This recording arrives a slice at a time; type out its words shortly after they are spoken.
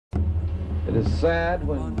It is sad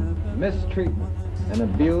when mistreatment and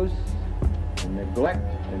abuse and neglect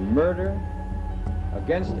and murder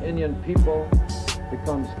against Indian people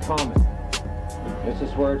becomes common. This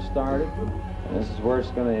is where it started, and this is where it's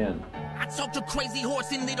going to end. I talk to Crazy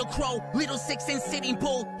Horse and Little Crow, Little Six and Sitting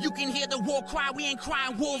Bull. You can hear the war cry, we ain't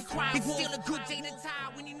crying wolf. It's still a good day to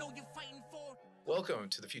die when you know you're fighting for. Welcome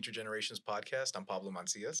to the Future Generations podcast. I'm Pablo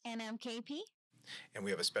Mancias. And I'm KP. And we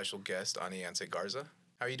have a special guest, Aniance Garza.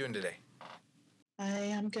 How are you doing today? I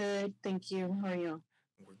am good. Thank you. How are you?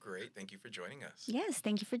 We're great. Thank you for joining us. Yes,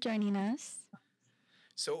 thank you for joining us.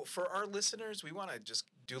 So for our listeners, we want to just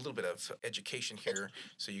do a little bit of education here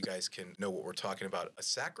so you guys can know what we're talking about. A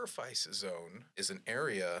sacrifice zone is an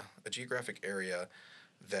area, a geographic area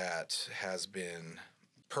that has been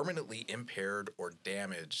permanently impaired or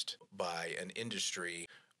damaged by an industry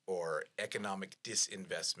or economic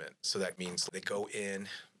disinvestment. So that means they go in,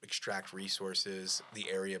 extract resources, the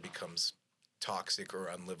area becomes toxic or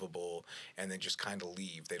unlivable, and then just kind of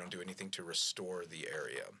leave. They don't do anything to restore the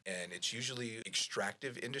area. And it's usually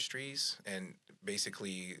extractive industries, and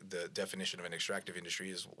basically the definition of an extractive industry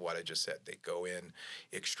is what I just said. They go in,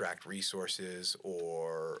 extract resources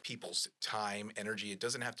or people's time, energy. It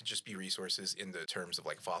doesn't have to just be resources in the terms of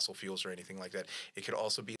like fossil fuels or anything like that. It could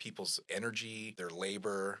also be people's energy, their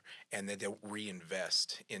labor, and then they'll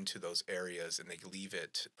reinvest into those areas and they leave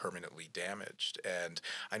it permanently damaged. And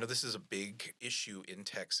I know this is a big issue in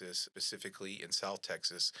Texas, specifically in South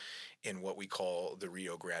Texas, in what we call the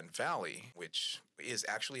Rio Grande Valley, which is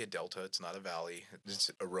actually a delta. It's not a valley.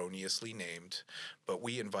 It's erroneously named. But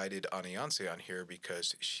we invited Aniance on here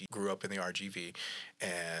because she grew up in the RGV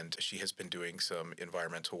and she has been doing some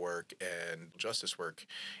environmental work and justice work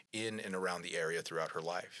in and around the area throughout her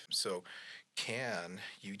life. So can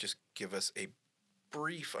you just give us a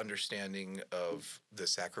brief understanding of the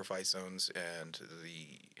sacrifice zones and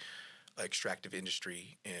the extractive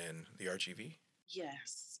industry in the RGV?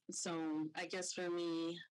 Yes. So I guess for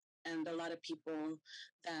me and a lot of people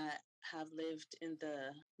that have lived in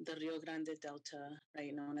the Rio Grande Delta,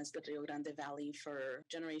 right, known as the Rio Grande Valley for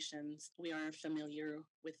generations, we are familiar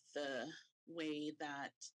with the way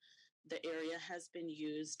that the area has been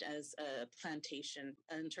used as a plantation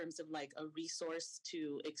in terms of like a resource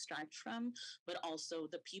to extract from, but also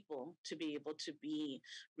the people to be able to be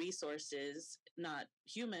resources, not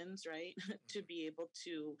humans, right? To be able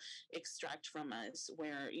to extract from us,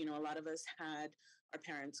 where, you know, a lot of us had our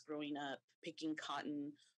parents growing up picking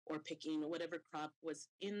cotton or picking whatever crop was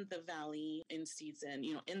in the valley in season,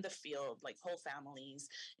 you know, in the field, like whole families,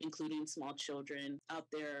 including small children out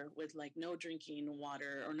there with like no drinking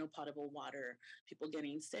water or no potable water, people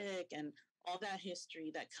getting sick and all that history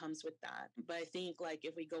that comes with that. But I think like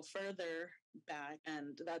if we go further back,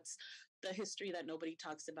 and that's the history that nobody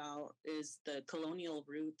talks about, is the colonial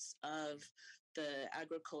roots of the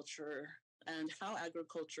agriculture and how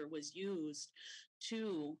agriculture was used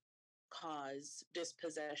to cause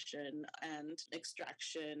dispossession and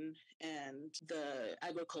extraction. And the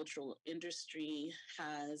agricultural industry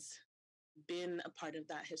has been a part of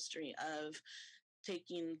that history of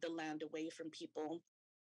taking the land away from people.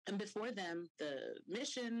 And before them, the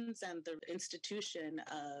missions and the institution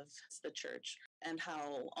of the church, and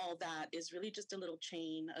how all that is really just a little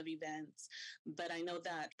chain of events. But I know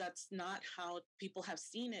that that's not how people have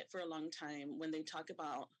seen it for a long time when they talk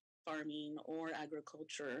about farming or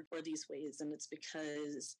agriculture or these ways. And it's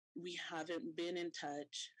because we haven't been in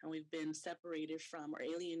touch and we've been separated from or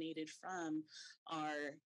alienated from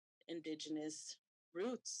our indigenous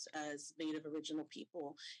roots as Native original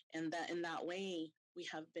people. And that in that way, we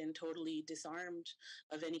have been totally disarmed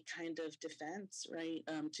of any kind of defense, right?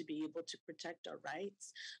 To be able to protect our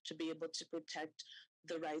rights, to be able to protect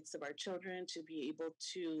the rights of our children, to be able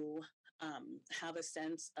to have a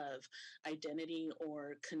sense of identity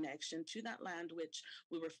or connection to that land, which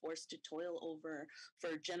we were forced to toil over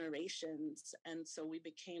for generations. And so we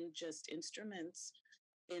became just instruments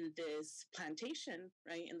in this plantation,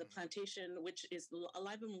 right? In the plantation, which is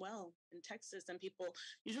alive and well in Texas. And people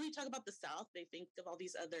usually talk about the South, they think of all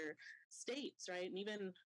these other states, right? And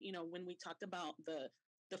even, you know, when we talk about the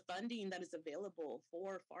funding that is available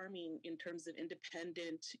for farming in terms of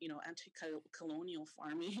independent, you know, anti-colonial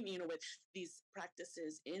farming, you know, with these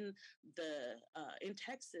practices in in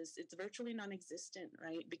Texas, it's virtually non-existent,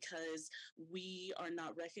 right? Because we are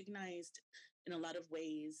not recognized in a lot of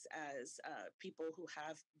ways as people who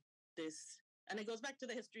have this. And it goes back to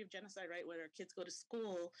the history of genocide, right? Where our kids go to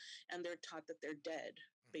school and they're taught that they're dead,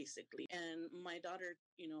 basically. And my daughter,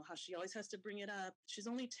 you know, how she always has to bring it up. She's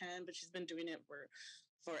only 10, but she's been doing it for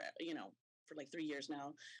for like 3 years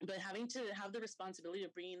now. But having to have the responsibility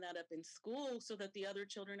of bringing that up in school so that the other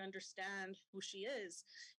children understand who she is.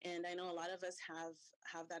 And I know a lot of us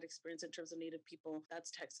have that experience in terms of Native people.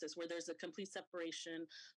 That's Texas, where there's a complete separation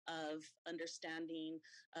of understanding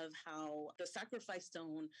of how the sacrifice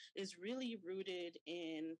zone is really rooted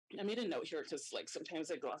in, I made a note here because like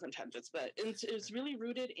sometimes I go off on tangents, but it's really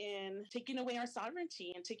rooted in taking away our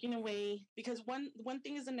sovereignty and taking away, because one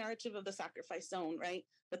thing is the narrative of the sacrifice zone, right?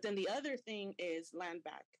 But then the other thing is land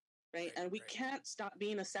back, right? And we can't stop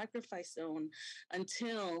being a sacrifice zone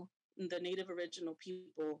until the Native original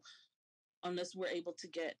people, unless we're able to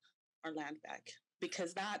get our land back,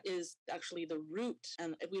 because that is actually the root.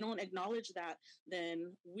 And if we don't acknowledge that,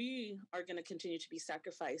 then we are going to continue to be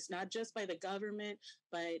sacrificed, not just by the government,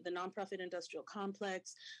 by the nonprofit industrial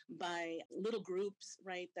complex, by little groups,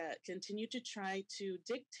 right, that continue to try to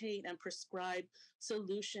dictate and prescribe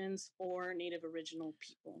solutions for Native original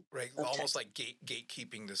people. Right, almost like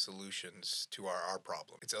gatekeeping the solutions to our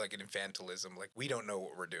problem. It's like an infantilism, like we don't know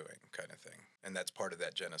what we're doing kind of thing. And that's part of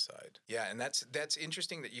that genocide. Yeah, and that's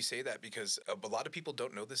interesting that you say that, because a lot of people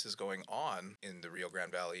don't know this is going on in the Rio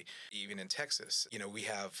Grande Valley, even in Texas. You know, we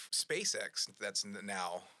have SpaceX that's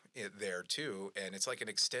now there too, and it's like an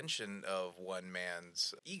extension of one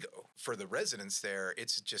man's ego. For the residents there,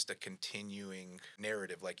 it's just a continuing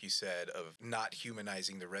narrative, like you said, of not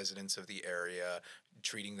humanizing the residents of the area,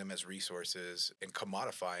 treating them as resources, and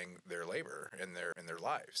commodifying their labor and their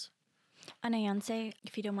lives. Anayance,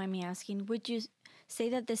 if you don't mind me asking, would you say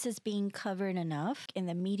that this is being covered enough in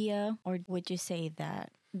the media, or would you say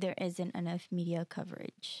that there isn't enough media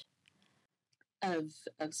coverage? Of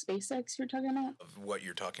SpaceX you're talking about? Of what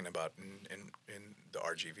you're talking about in the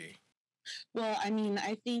RGV. Well, I mean,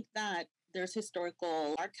 I think that there's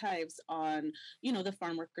historical archives on, the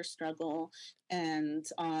farm worker struggle and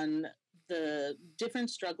on the different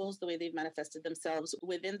struggles, the way they've manifested themselves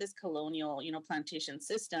within this colonial, plantation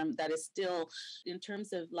system that is still, in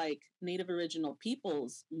terms of like Native original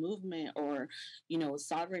peoples movement or,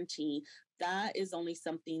 sovereignty, that is only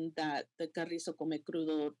something that the Carrizo Come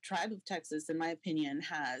Crudo tribe of Texas, in my opinion,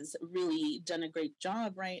 has really done a great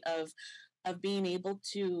job, right, of being able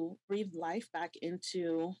to breathe life back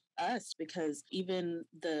into us, because even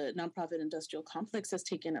the nonprofit industrial complex has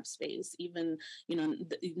taken up space. Even,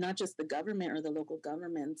 not just the government or the local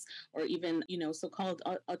governments, or even, so-called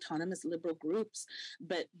autonomous liberal groups,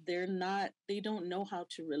 but they don't know how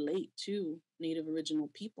to relate to Native original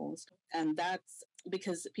peoples. And that's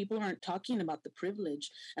because people aren't talking about the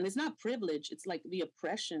privilege. And it's not privilege, it's like the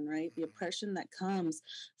oppression, right? The oppression that comes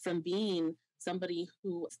from being somebody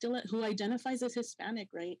who identifies as Hispanic,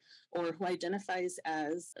 right? Or who identifies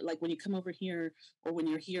as, like, when you come over here or when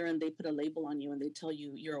you're here and they put a label on you and they tell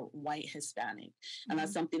you you're a white Hispanic. And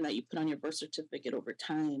that's something that you put on your birth certificate over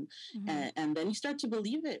time. And then you start to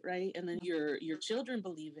believe it, right? And then your children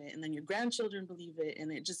believe it, and then your grandchildren believe it.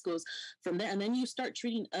 And it just goes from there. And then you start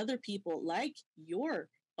treating other people like you're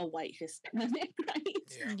a white Hispanic,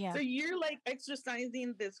 right? Yeah. So you're like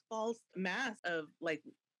exercising this false mask of like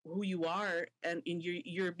who you are, and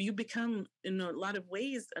you become in a lot of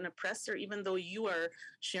ways an oppressor, even though you are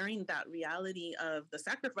sharing that reality of the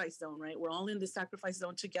sacrifice zone, right? We're all in the sacrifice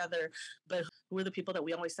zone together, but who are the people that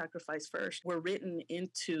we always sacrifice first? We're written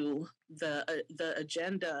into the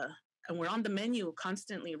agenda, and we're on the menu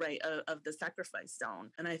constantly, right, of the sacrifice zone.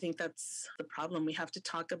 And I think that's the problem. We have to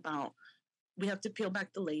talk about, we have to peel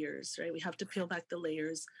back the layers, right? We have to peel back the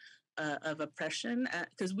layers of oppression,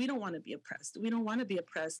 because we don't want to be oppressed. We don't want to be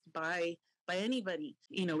oppressed by anybody.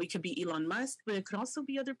 We could be Elon Musk, but it could also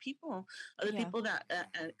be other people people that,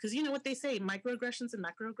 because what they say, microaggressions and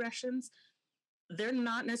macroaggressions, they're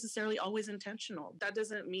not necessarily always intentional. That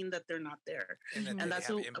doesn't mean that they're not there. And that's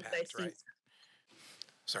what I think. Right?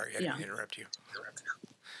 Sorry, I didn't interrupt you.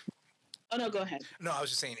 Oh, no, go ahead. No, I was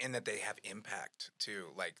just saying, in that they have impact too.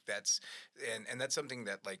 Like that's, and that's something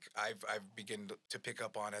that like I've begun to pick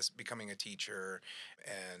up on as becoming a teacher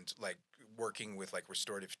and like working with like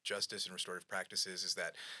restorative justice and restorative practices, is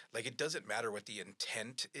that like it doesn't matter what the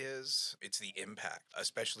intent is, it's the impact,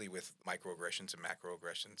 especially with microaggressions and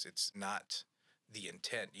macroaggressions. It's not the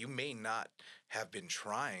intent. You may not have been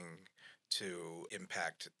trying to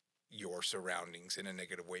impact your surroundings in a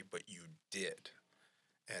negative way, but you did.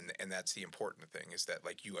 And that's the important thing, is that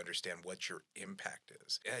like you understand what your impact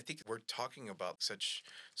is. And I think we're talking about such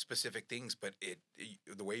specific things, but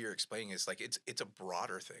the way you're explaining is like it's a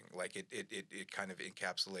broader thing. Like it kind of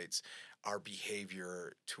encapsulates our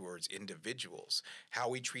behavior towards individuals. How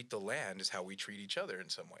we treat the land is how we treat each other in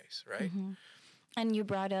some ways, right? And you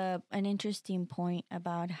brought up an interesting point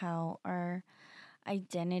about how our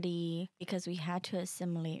identity, because we had to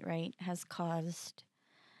assimilate, right, has caused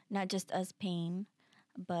not just us pain,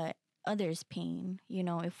 but others pain,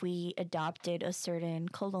 if we adopted a certain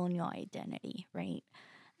colonial identity, right?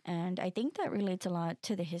 And I think that relates a lot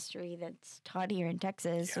to the history that's taught here in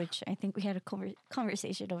Texas, which I think we had a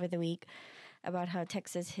conversation over the week about how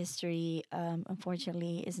Texas history,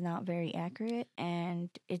 unfortunately, is not very accurate. And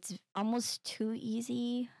it's almost too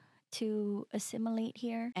easy to assimilate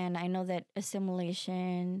here. And I know that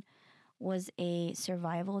assimilation was a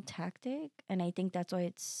survival tactic. And I think that's why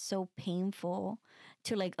it's so painful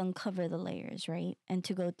to like uncover the layers, right? And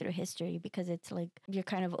to go through history, because it's like you're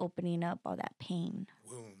kind of opening up all that pain.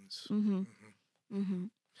 Wounds. Mm-hmm. Mm-hmm.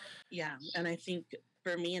 Yeah. And I think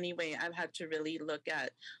for me anyway, I've had to really look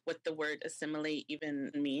at what the word assimilate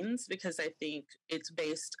even means, because I think it's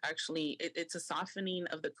based actually, it's a softening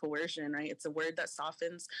of the coercion, right? It's a word that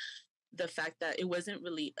softens the fact that it wasn't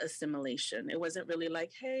really assimilation. It wasn't really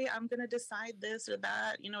like, hey, I'm going to decide this or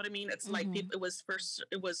that. You know what I mean? It's like it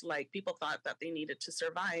was like people thought that they needed to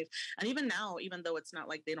survive. And even now, even though it's not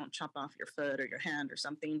like they don't chop off your foot or your hand or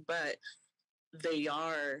something, but they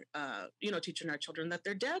are, teaching our children that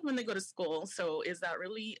they're dead when they go to school. So is that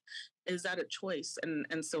a choice?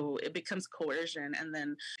 And so it becomes coercion. And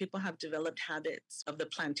then people have developed habits of the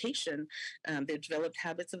plantation. They've developed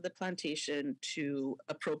habits of the plantation to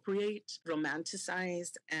appropriate,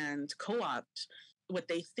 romanticize, and co-opt what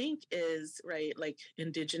they think is, right, like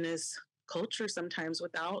indigenous culture sometimes,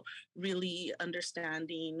 without really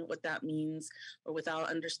understanding what that means, or without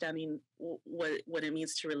understanding what it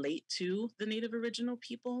means to relate to the Native original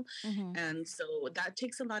people. Mm-hmm. And so that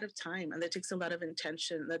takes a lot of time, and that takes a lot of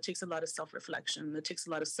intention, that takes a lot of self-reflection, that takes a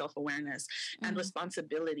lot of self-awareness and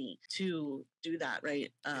responsibility to do that,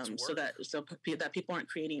 right? So that people aren't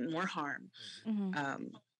creating more harm.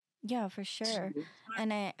 Mm-hmm. Yeah, for sure.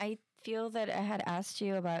 And I feel that I had asked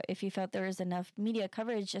you about if you felt there was enough media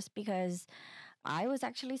coverage, just because I was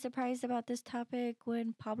actually surprised about this topic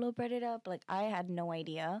when Pablo brought it up. Like, I had no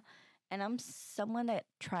idea. And I'm someone that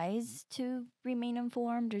tries to remain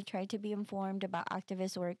informed or try to be informed about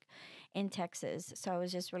activist work in Texas. So I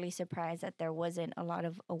was just really surprised that there wasn't a lot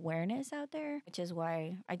of awareness out there, which is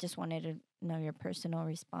why I just wanted to know your personal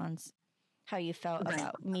response, how you felt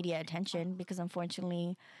about media attention, because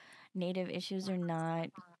unfortunately, Native issues are not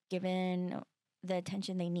given the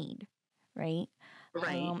attention they need, right?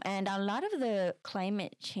 Right. And a lot of the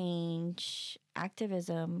climate change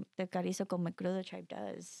activism the Carrizo Comecrudo tribe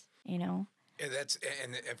does, And that's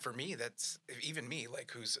and for me, that's even me,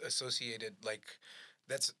 like who's associated, like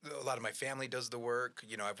that's a lot of my family does the work.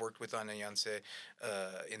 I've worked with Anayanse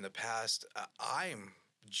in the past. I'm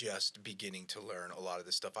just beginning to learn a lot of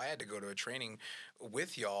this stuff. I had to go to a training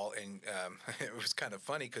with y'all, and it was kind of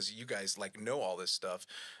funny because you guys like know all this stuff.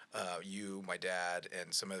 You, my dad,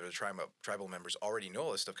 and some other tribal members already know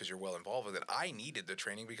all this stuff because you're well involved with it. I needed the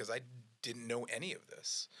training because I didn't know any of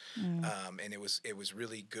this, and it was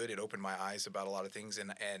really good. It opened my eyes about a lot of things,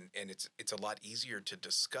 and it's a lot easier to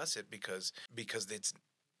discuss it because it's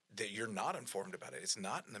that you're not informed about it. It's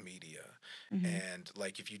not in the media. And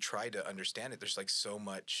like, if you try to understand it, there's like so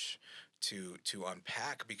much to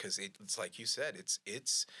unpack, because it's like you said,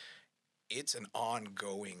 it's an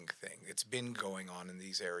ongoing thing. It's been going on in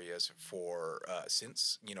these areas for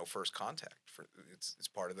since first contact. It's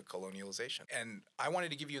part of the colonialization, and I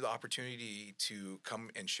wanted to give you the opportunity to come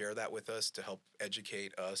and share that with us to help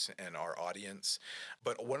educate us and our audience.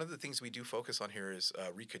 But one of the things we do focus on here is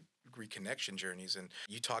reconnection journeys, and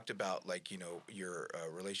you talked about your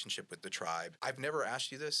relationship with the tribe. I've never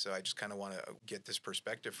asked you this, so I just kind of want to get this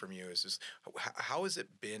perspective from you. Is just how has it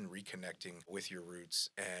been reconnecting with your roots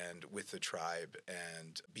and with the tribe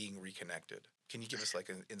and being reconnected? Can you give us like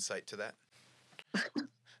an insight to that?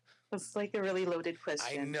 It's like a really loaded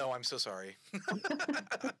question. I know. I'm so sorry.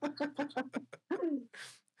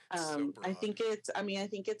 I think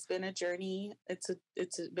it's been a journey. It's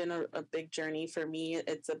been a big journey for me.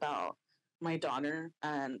 It's about my daughter,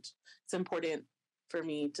 and it's important for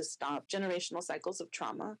me to stop generational cycles of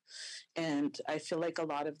trauma. And I feel like a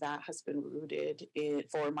lot of that has been rooted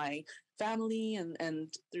for my family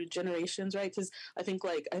and through generations, right? Because I think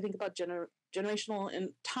about generational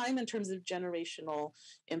in time in terms of generational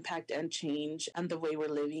impact and change and the way we're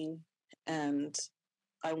living. And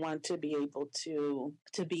I want to be able to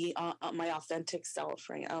be my authentic self,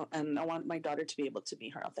 right? And I want my daughter to be able to be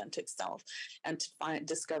her authentic self, and to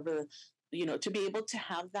discover, to be able to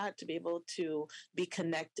have that, to be able to be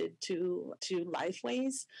connected to life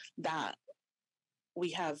ways that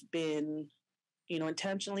we have been,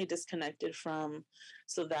 intentionally disconnected from,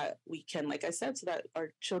 so that we can, like I said, so that our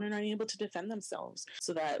children are able to defend themselves,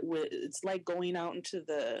 so that it's like going out into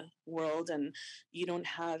the world and you don't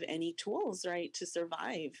have any tools, right, to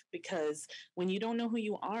survive, because when you don't know who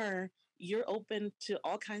you are, you're open to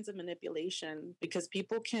all kinds of manipulation, because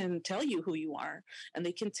people can tell you who you are, and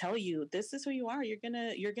they can tell you, this is who you are, you're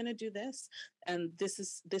gonna do this, and this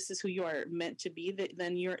is who you are meant to be.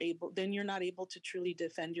 Then you're not able to truly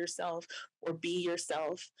defend yourself or be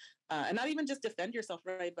yourself, and not even just defend yourself,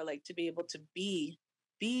 right, but like to be able to be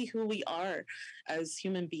who we are as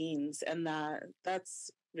human beings. And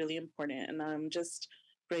that's really important. And I'm just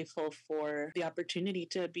grateful for the opportunity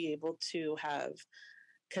to be able to have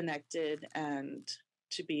connected and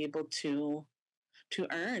to be able to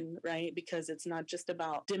earn, right? Because it's not just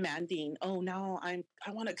about demanding, oh, now I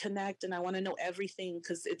want to connect and I want to know everything,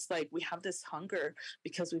 because it's like we have this hunger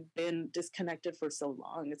because we've been disconnected for so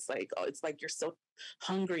long. It's like, oh, it's like you're so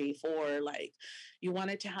hungry for, like, you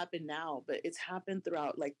want it to happen now, but it's happened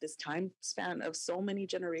throughout like this time span of so many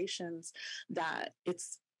generations, that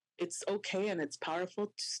it's okay and it's powerful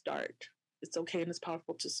to start. It's okay and it's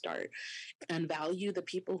powerful to start and value the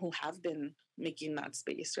people who have been making that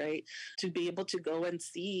space, right? To be able to go and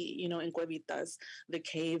see, in Cuevitas, the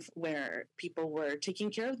cave where people were taking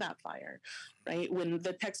care of that fire, right? When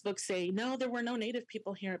the textbooks say, no, there were no native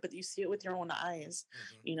people here, but you see it with your own eyes,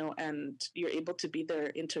 and you're able to be there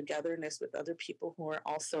in togetherness with other people who are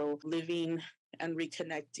also living and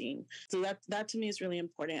reconnecting. So that to me is really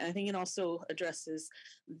important. I think it also addresses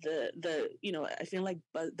the I feel like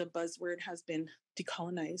the buzzword has been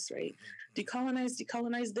decolonize, right? Decolonize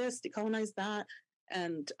this, decolonize that.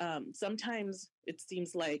 And sometimes it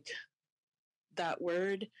seems like that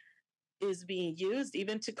word is being used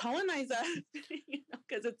even to colonize us,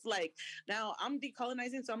 because it's like, now I'm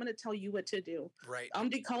decolonizing, so I'm going to tell you what to do. Right. I'm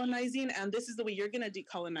decolonizing, and this is the way you're going to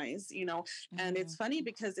decolonize, And it's funny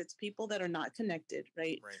because it's people that are not connected,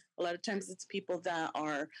 right? A lot of times it's people that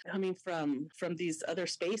are coming from these other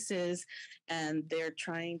spaces, and they're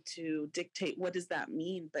trying to dictate, what does that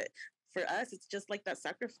mean? But for us, it's just like that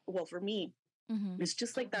sacrifice. Well, for me, it's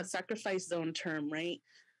just like that sacrifice zone term, right?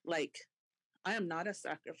 Like, I am not a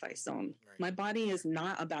sacrifice zone. Right. My body is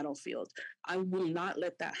not a battlefield. I will not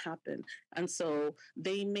let that happen. And so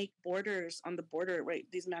they make borders on the border, right?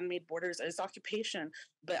 These man-made borders as occupation,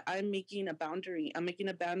 but I'm making a boundary. I'm making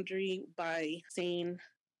a boundary by saying,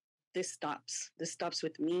 this stops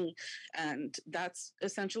with me. And that's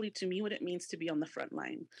essentially, to me, what it means to be on the front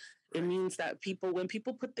line. Right. It means that when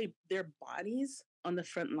people put their bodies on the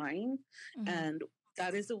front line, and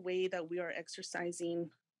that is a way that we are exercising,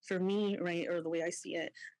 for me, right, or the way I see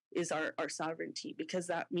it, is our sovereignty, because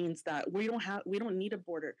that means that we don't need a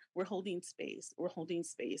border. We're holding space. We're holding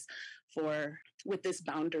space with this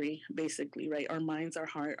boundary, basically, right? Our minds, our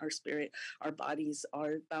heart, our spirit, our bodies,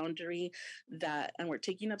 our boundary, and we're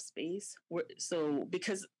taking up space. So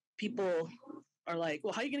because people are like,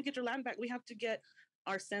 well, how are you going to get your land back? We have to get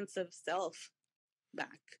our sense of self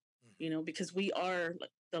back, because we are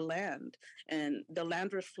the land, and the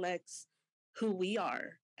land reflects who we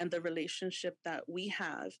are and the relationship that we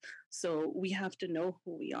have. So we have to know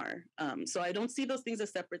who we are. So I don't see those things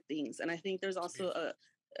as separate things. And I think there's also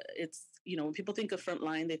when people think of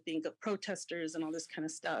frontline, they think of protesters and all this kind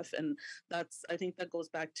of stuff. And I think that goes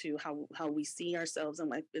back to how we see ourselves, and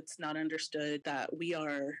like, it's not understood that we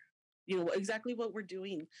are, exactly what we're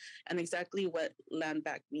doing and exactly what land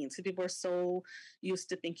back means. So people are so used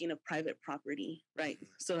to thinking of private property, right?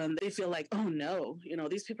 So then they feel like, oh no,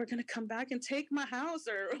 these people are going to come back and take my house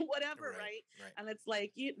or whatever, right? And it's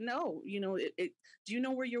like, do you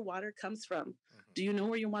know where your water comes from? Do you know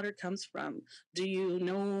where your water comes from? Do you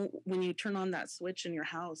know when you turn on that switch in your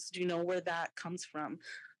house? Do you know where that comes from?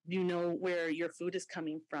 Do you know where your food is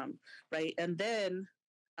coming from, right? And then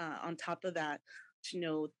on top of that, to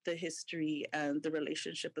know the history and the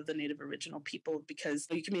relationship of the Native original people, because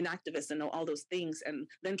you can be an activist and know all those things and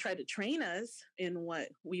then try to train us in what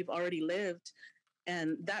we've already lived.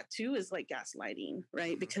 And that too is like gaslighting,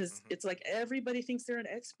 right? Because it's like everybody thinks they're an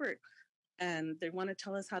expert and they want to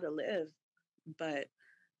tell us how to live. But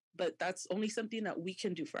that's only something that we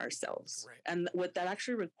can do for ourselves. Right. And what that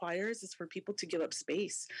actually requires is for people to give up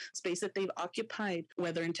space that they've occupied,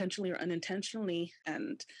 whether intentionally or unintentionally,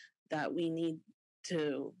 and that we need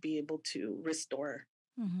to be able to restore.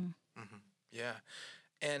 Yeah.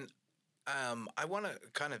 And I want to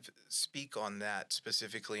kind of speak on that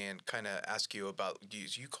specifically and kind of ask you about,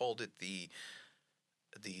 you called it the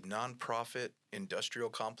nonprofit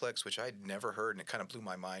industrial complex, which I'd never heard, and it kind of blew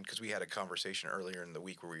my mind because we had a conversation earlier in the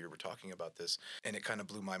week where we were talking about this, and it kind of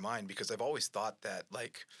blew my mind because I've always thought that,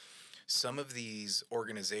 like, some of these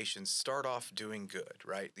organizations start off doing good,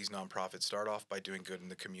 right? These nonprofits start off by doing good in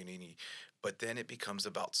the community, but then it becomes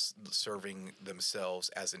about serving themselves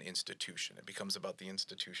as an institution. It becomes about the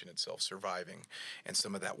institution itself surviving, and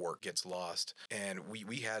some of that work gets lost. And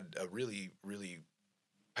we had a really, really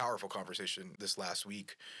powerful conversation this last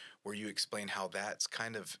week where you explained how that's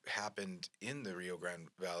kind of happened in the Rio Grande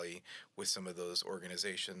Valley with some of those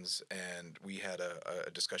organizations. And we had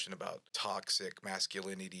a discussion about toxic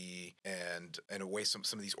masculinity and a way some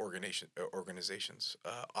of these organizations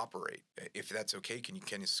operate. If that's okay, can you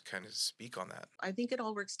kind of speak on that? I think it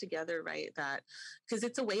all works together, right? That because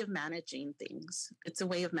it's a way of managing things. It's a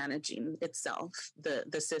way of managing itself,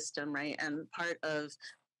 the system, right? And part of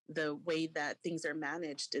the way that things are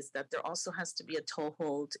managed is that there also has to be a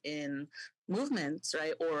toehold in movements,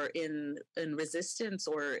 right? Or in resistance,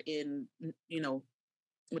 or in,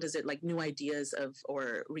 what is it, like new ideas of,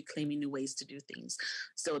 or reclaiming new ways to do things.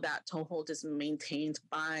 So that toehold is maintained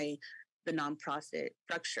by the nonprofit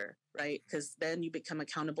structure, right? Because then you become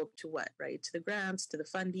accountable to what, right? To the grants, to the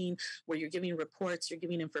funding, where you're giving reports, you're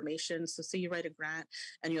giving information. So say you write a grant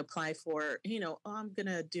and you apply for, I'm going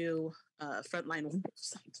to do frontline work,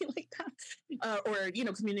 something like that, or,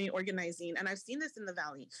 community organizing. And I've seen this in the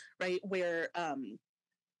Valley, right? Where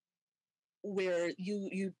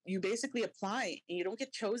you basically apply and you don't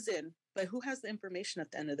get chosen, but who has the information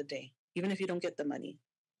at the end of the day, even if you don't get the money?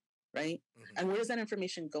 Right? Mm-hmm. And where is that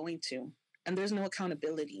information going to? And there's no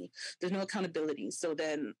accountability. So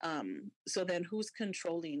then who's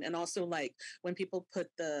controlling? And also, like, when people put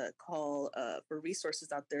the call for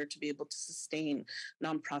resources out there to be able to sustain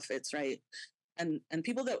nonprofits, right? And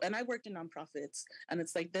people and I worked in nonprofits, and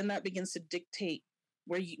it's like, then that begins to dictate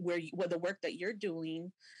where the work that you're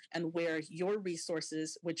doing, and where your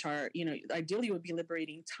resources, which are, ideally would be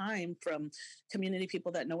liberating time from community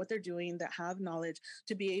people that know what they're doing, that have knowledge,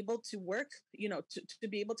 to be able to work, to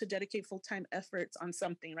be able to dedicate full-time efforts on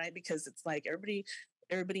something, right? Because it's like everybody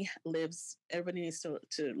needs to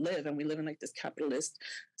live, and we live in like this capitalist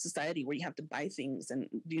society where you have to buy things, and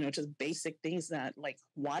just basic things that, like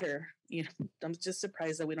water. I'm just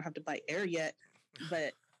surprised that we don't have to buy air yet,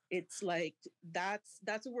 but it's like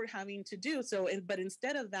that's what we're having to do. So, but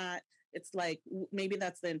instead of that, it's like maybe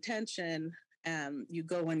that's the intention. You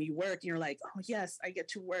go and you work, and you're like, oh yes, I get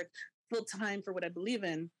to work full time for what I believe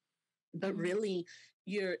in. But really,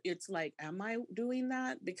 it's like, am I doing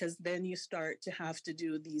that? Because then you start to have to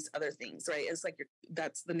do these other things, right? It's like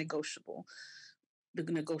that's the negotiable. The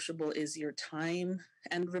negotiable is your time.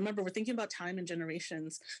 And remember, we're thinking about time and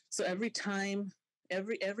generations. So every time,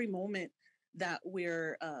 every moment that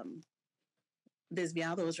we're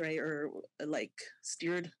desviados, right, or like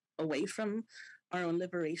steered away from our own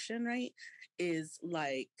liberation, right, is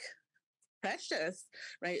like precious,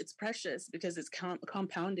 right? It's precious because it's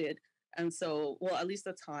compounded. And so, well, at least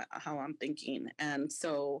that's how I'm thinking. And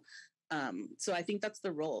so I think that's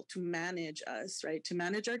the role, to manage us, right? To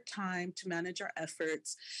manage our time, to manage our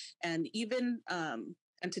efforts, and even and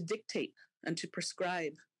to dictate and to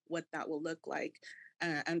prescribe what that will look like.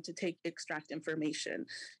 And to extract information.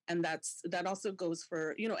 And that also goes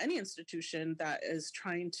for, any institution that is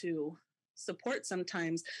trying to support,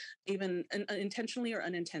 sometimes even intentionally or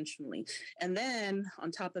unintentionally. And then on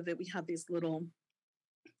top of it, we have these little,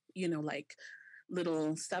 like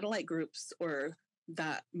little satellite groups, or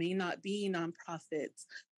that may not be nonprofits,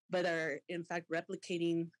 but are in fact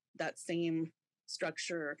replicating that same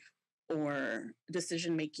structure or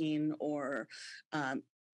decision making, or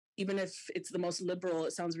even if it's the most liberal,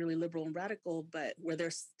 it sounds really liberal and radical, but where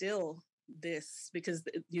there's still this, because,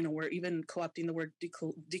 we're even co-opting the word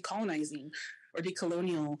decolonizing or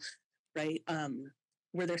decolonial, right?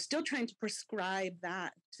 Where they're still trying to prescribe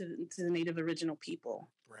that to the Native original people.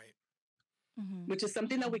 Right. Mm-hmm. Which is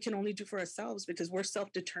something that we can only do for ourselves, because we're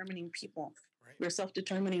self-determining people. Right. We're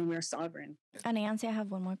self-determining, we're sovereign. Nancy, I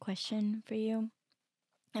have one more question for you.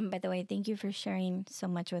 And by the way, thank you for sharing so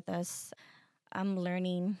much with us. I'm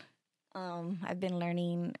learning. I've been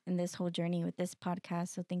learning in this whole journey with this podcast.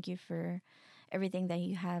 So thank you for everything that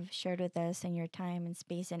you have shared with us, and your time and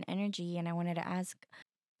space and energy. And I wanted to ask,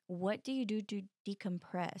 what do you do to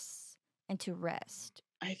decompress and to rest?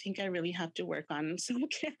 I think I really have to work on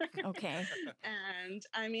self-care. Okay. And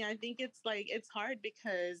I mean, I think it's hard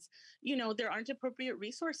because, there aren't appropriate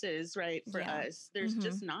resources, right, for us. There's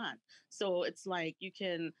just not. So it's like you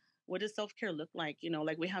can what does self-care look like?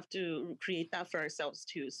 Like we have to create that for ourselves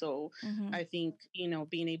too. So Mm-hmm. I think,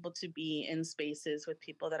 being able to be in spaces with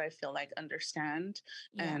people that I feel like understand,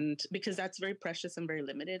 Yeah. and because that's very precious and very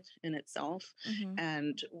limited in itself, Mm-hmm.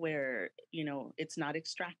 and where, it's not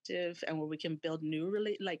extractive, and where we can build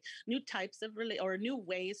new types of or new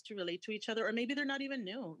ways to relate to each other, or maybe they're not even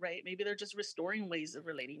new, right? Maybe they're just restoring ways of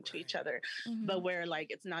relating to each other, Mm-hmm. but where like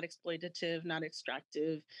it's not exploitative, not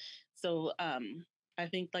extractive. So I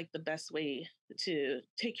think like the best way to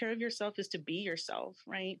take care of yourself is to be yourself,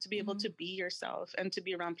 right? To be able to be yourself and to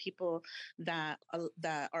be around people that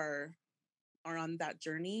are on that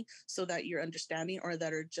journey, so that you're understanding, or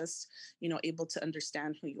that are just, able to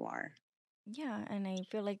understand who you are. Yeah, and I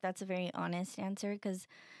feel like that's a very honest answer, because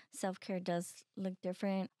self care does look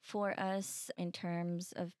different for us in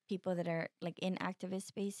terms of people that are like in activist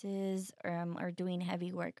spaces, or doing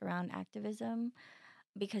heavy work around activism,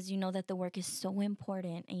 because you know that the work is so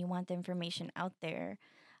important and you want the information out there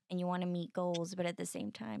and you want to meet goals, but at the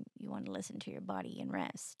same time, you want to listen to your body and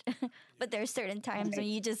rest. But there are certain times when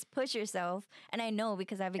you just push yourself. And I know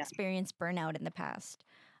because I've experienced burnout in the past.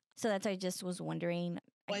 So that's why I just was wondering.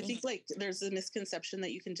 Well, I think like there's a misconception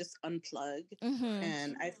that you can just unplug. Mm-hmm.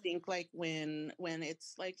 And I think like when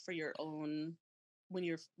it's like for your own, when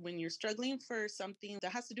you're struggling for something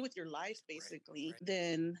that has to do with your life, basically,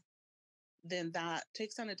 then that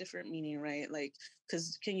takes on a different meaning, right? Like,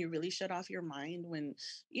 because can you really shut off your mind when,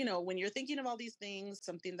 when you're thinking of all these things?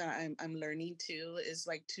 Something that I'm learning too is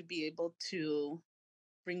like to be able to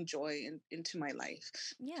bring joy into my life.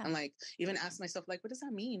 Yeah. And like even ask myself, like, what does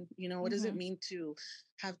that mean? What does it mean to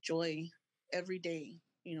have joy every day?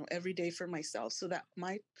 Every day for myself, so that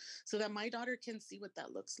my daughter can see what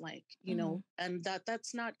that looks like, and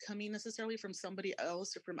that's not coming necessarily from somebody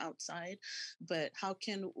else or from outside, but how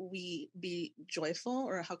can we be joyful,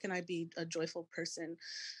 or how can I be a joyful person?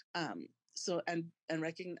 So and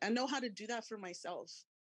recognize and know how to do that for myself.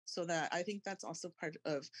 So that I think that's also part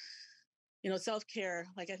of self-care.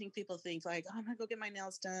 Like I think people think like, oh, I'm gonna go get my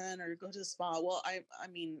nails done or go to the spa. Well, I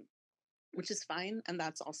mean, which is fine, and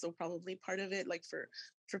that's also probably part of it, like for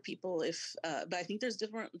people, if but I think there's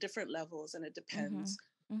different levels, and it depends.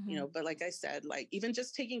 But like I said, like even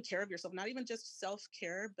just taking care of yourself, not even just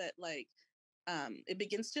self-care, but like it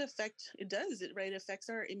begins to affect, it affects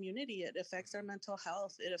our immunity, it affects our mental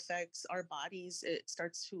health, it affects our bodies, it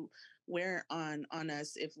starts to wear on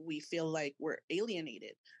us if we feel like we're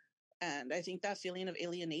alienated. And I think that feeling of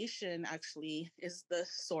alienation actually is the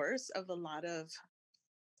source of a lot of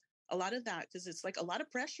that, because it's like a lot of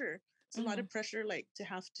pressure. It's a lot of pressure, like to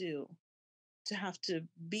have to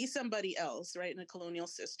be somebody else, right? In a colonial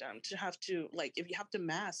system, to have to, like, if you have to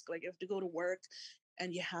mask, like you have to go to work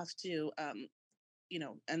and you have to, and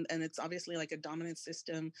it's obviously like a dominant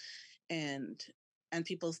system, and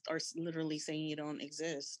people are literally saying you don't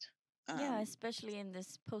exist. Yeah, especially in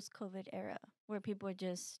this post-COVID era where people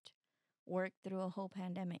just work through a whole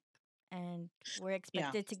pandemic and we're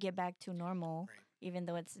expected to get back to normal, even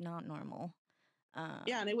though it's not normal.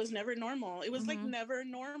 And it was never normal. It was like never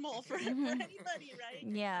normal for anybody, right?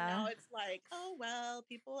 Yeah. And now it's like, oh well,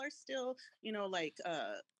 people are still, like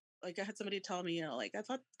I had somebody tell me, like, I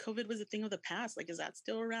thought COVID was a thing of the past. Like, is that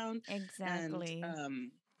still around? Exactly.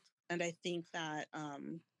 And I think that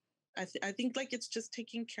I think like it's just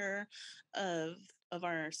taking care of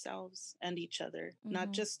ourselves and each other,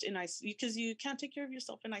 not just in because you can't take care of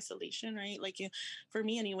yourself in isolation, right? Like for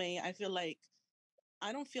me anyway, I feel like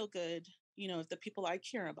I don't feel good, if the people I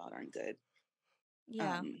care about aren't good.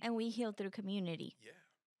 Yeah, and we heal through community. Yeah.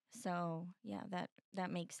 So yeah, that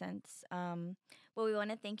makes sense. But we want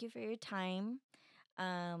to thank you for your time.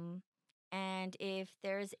 And if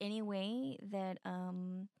there's any way that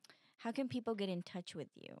how can people get in touch with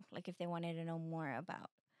you? Like if they wanted to know more about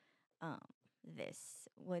this,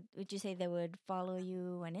 would you say they would follow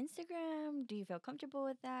you on Instagram? Do you feel comfortable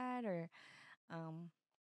with that, or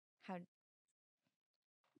how?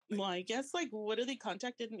 Well, I guess like what are they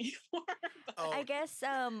contacted me for? I guess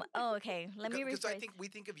okay, let me rephrase. Because I think we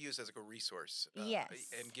think of you as like a resource, yes,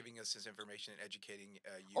 and giving us this information and educating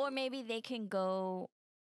you. Or maybe they can go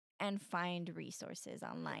and find resources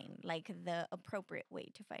online, like the appropriate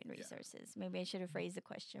way to find resources. Maybe I should have phrased the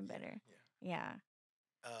question better. Yeah.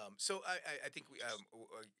 So I think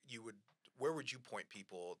you would. Where would you point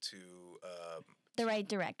people to? The right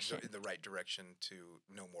direction. In the right direction to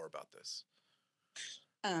know more about this.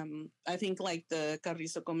 I think like the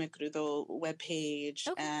Carrizo Come Crudo webpage,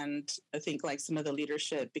 and I think like some of the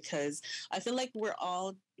leadership, because I feel like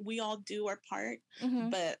we all do our part,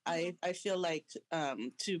 but I feel like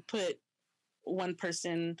to put one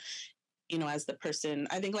person as the person.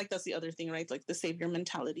 I think like that's the other thing, right? Like the savior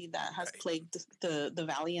mentality that has plagued the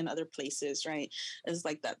valley and other places, right? Is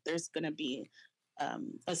like that there's going to be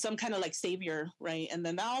some kind of like savior, right? And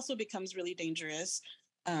then that also becomes really dangerous,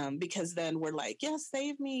 because then we're like, yeah,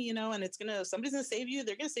 save me, and somebody's gonna save you.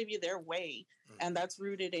 They're gonna save you their way, and that's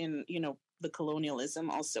rooted in the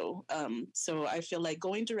colonialism also. So I feel like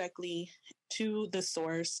going directly to the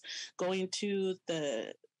source, going to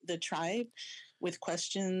the tribe with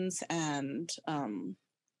questions and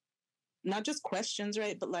not just questions,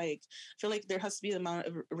 right? But like, I feel like there has to be an amount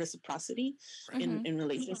of reciprocity in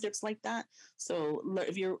relationships like that. So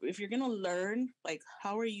if you're gonna learn, like,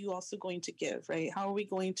 how are you also going to give, right? How are we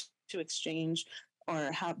going to exchange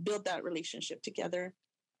or build that relationship together?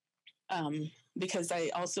 Because I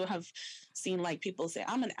also have seen like people say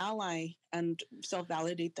I'm an ally and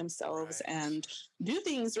self-validate themselves and do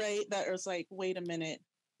things, right, that is like, wait a minute,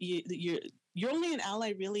 you're only an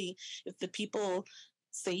ally really if the people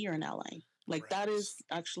say you're an ally. Like that is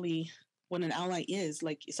actually what an ally is.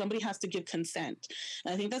 Like somebody has to give consent.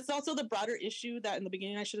 And I think that's also the broader issue that in the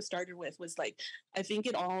beginning I should have started with, was like, I think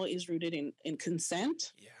it all is rooted in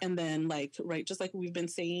consent. Yeah. And then like, right, just like we've been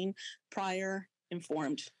saying, prior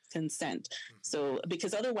informed consent. So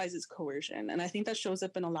because otherwise it's coercion. And I think that shows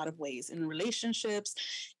up in a lot of ways, in relationships,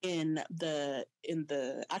 in the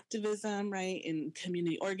activism, right, in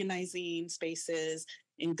community organizing spaces,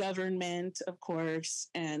 in government, of course,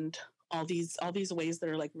 and all these ways that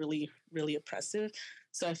are like really, really oppressive.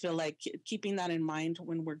 So I feel like keeping that in mind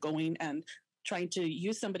when we're going and trying to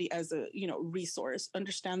use somebody as a resource,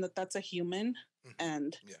 understand that that's a human,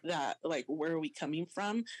 and that like, where are we coming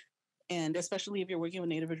from? And especially if you're working with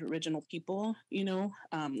Native original people,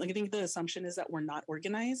 like I think the assumption is that we're not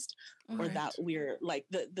organized, or that we're like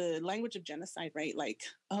the language of genocide, right? Like,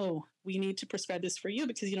 oh, we need to prescribe this for you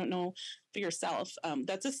because you don't know for yourself.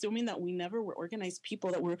 That's assuming that we never were organized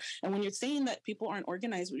people, and when you're saying that people aren't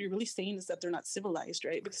organized, what you're really saying is that they're not civilized,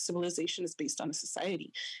 right? Because civilization is based on a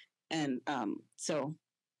society. And so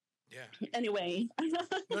yeah. Anyway.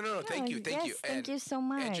 No. Thank you. Thank you so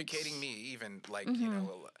much. Educating me, even like,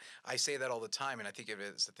 I say that all the time, and I think of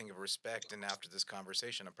it as a thing of respect. And after this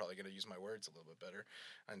conversation, I'm probably going to use my words a little bit better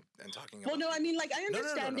and talking about. Well, no, I mean, like, I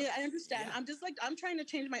understand it. I understand. Yeah. I'm just like, I'm trying to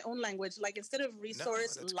change my own language. Like, instead of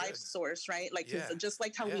resource, life source, right? Like, just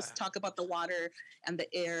like how we talk about the water and the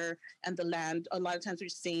air and the land, a lot of times we're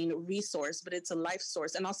saying resource, but it's a life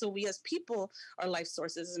source. And also we as people are life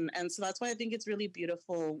sources. And so that's why I think it's really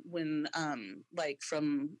beautiful when, like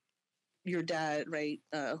from your dad, right,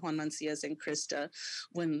 Juan Mancias and Krista,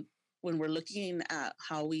 when we're looking at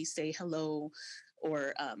how we say hello,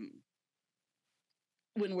 or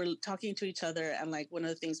when we're talking to each other, and like one of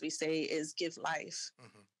the things we say is give life.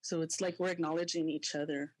 So it's like we're acknowledging each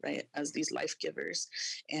other, right, as these life givers.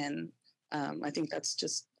 And I think that's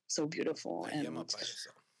just so beautiful. And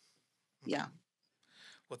yeah.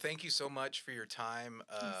 Well, thank you so much for your time.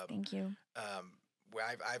 Yes, thank you.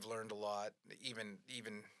 I've learned a lot. Even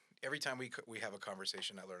every time we have a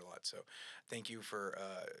conversation, I learn a lot. So, thank you for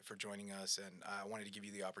joining us. And I wanted to give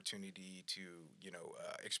you the opportunity to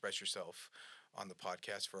express yourself on the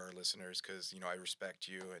podcast for our listeners, because I respect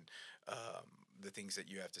you and the things that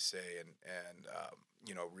you have to say, and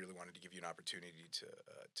really wanted to give you an opportunity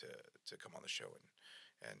to come on the show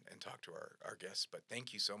and talk to our guests. But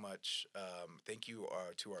thank you so much. Thank you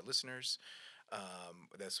to our listeners.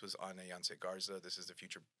 This was Ana Yance Garza. This is the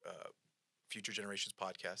Future Generations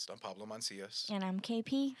podcast. I'm Pablo Mancias. And I'm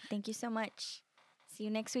KP. Thank you so much. See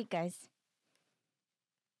you next week, guys.